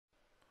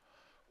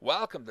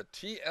Welcome to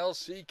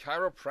TLC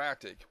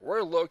Chiropractic.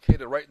 We're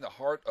located right in the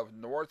heart of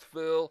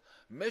Northville,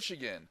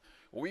 Michigan.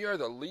 We are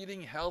the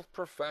leading health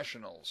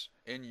professionals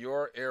in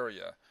your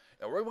area,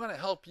 and we want to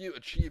help you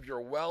achieve your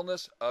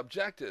wellness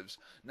objectives.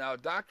 Now,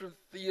 Dr.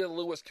 Thea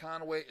Lewis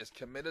Conway is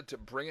committed to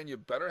bringing you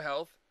better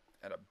health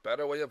and a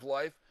better way of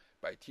life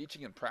by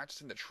teaching and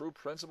practicing the true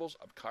principles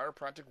of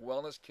chiropractic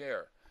wellness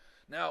care.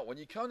 Now, when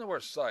you come to our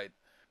site,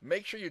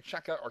 make sure you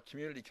check out our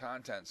community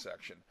content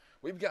section.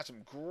 We've got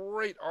some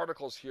great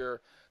articles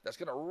here that's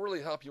going to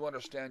really help you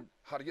understand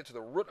how to get to the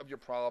root of your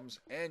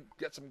problems and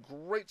get some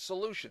great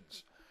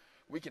solutions.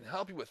 We can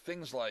help you with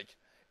things like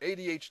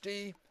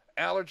ADHD,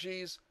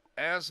 allergies,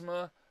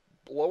 asthma,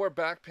 lower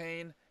back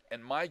pain,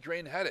 and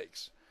migraine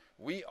headaches.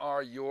 We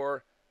are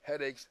your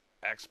headaches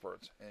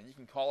experts, and you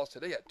can call us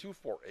today at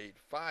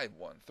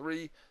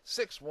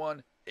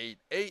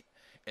 248-513-6188,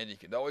 and you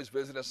can always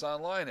visit us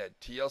online at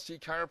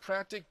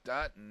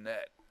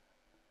tlcchiropractic.net.